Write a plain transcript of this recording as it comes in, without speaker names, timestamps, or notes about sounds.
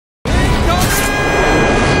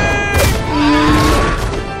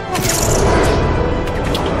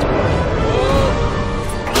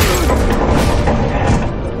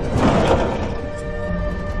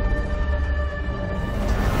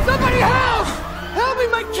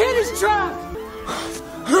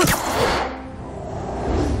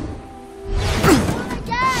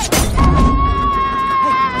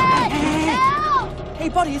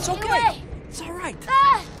It's okay. Anyway. It's all right.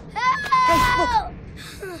 Help! Hey,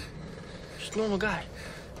 look. Just a normal guy,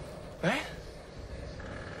 right?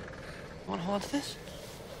 Want to hold on to this?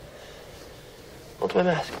 Hold my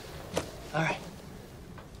mask. All right.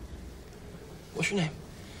 What's your name?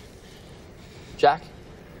 Jack?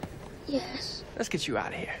 Yes. Let's get you out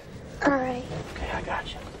of here. All right. Okay, I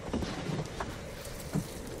got you.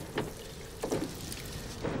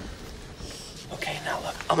 Okay, now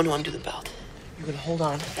look, I'm gonna undo the belt. You're gonna hold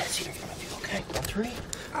on to that seat in front of you, okay? On three?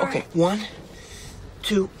 Okay, 1,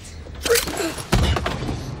 2, 3.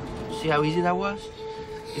 See how easy that was?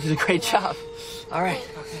 You did a great job. All right.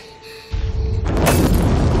 Okay.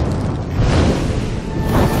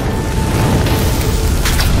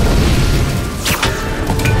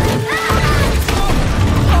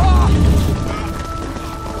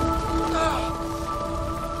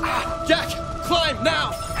 Jack, climb now!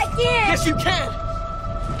 I can't! Yes, you can!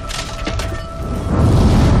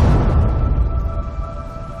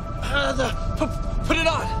 Put it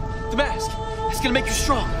on! The mask! It's gonna make you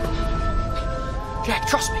strong. Jack,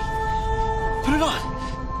 trust me. Put it on.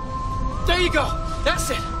 There you go. That's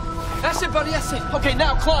it. That's it, buddy. That's it. Okay,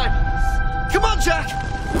 now climb. Come on, Jack!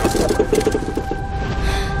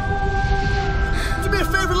 Do me a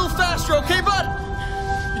favor a little faster, okay, bud?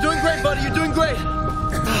 You're doing great, buddy. You're doing great.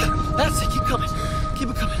 That's it. Keep coming. Keep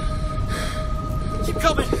it coming. Keep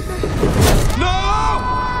coming. No!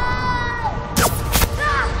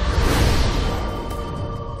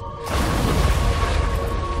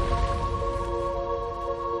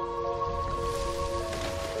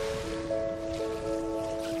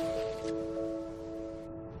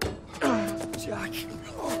 Jack.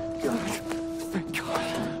 Oh, God. Thank God.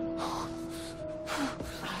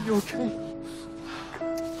 You okay?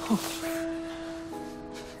 Oh.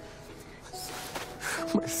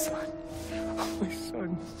 My son. My son.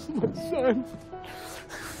 My son.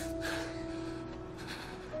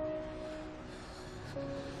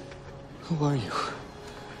 Who are you?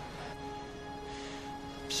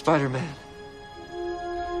 Spider-Man.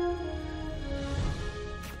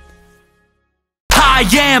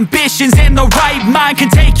 High ambitions and the right mind can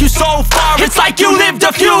take you so far. It's like you lived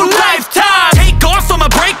a few lifetimes. Take off from a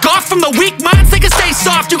break off from the weak minds. They can stay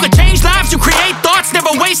soft. You can change lives. You create thoughts. Never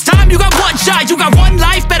waste time. You got one shot. You got one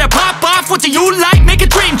life. Better pop off. What do you like? Make a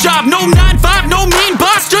dream job. No 9-5. No mean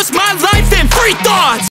boss. Just my life and free thoughts.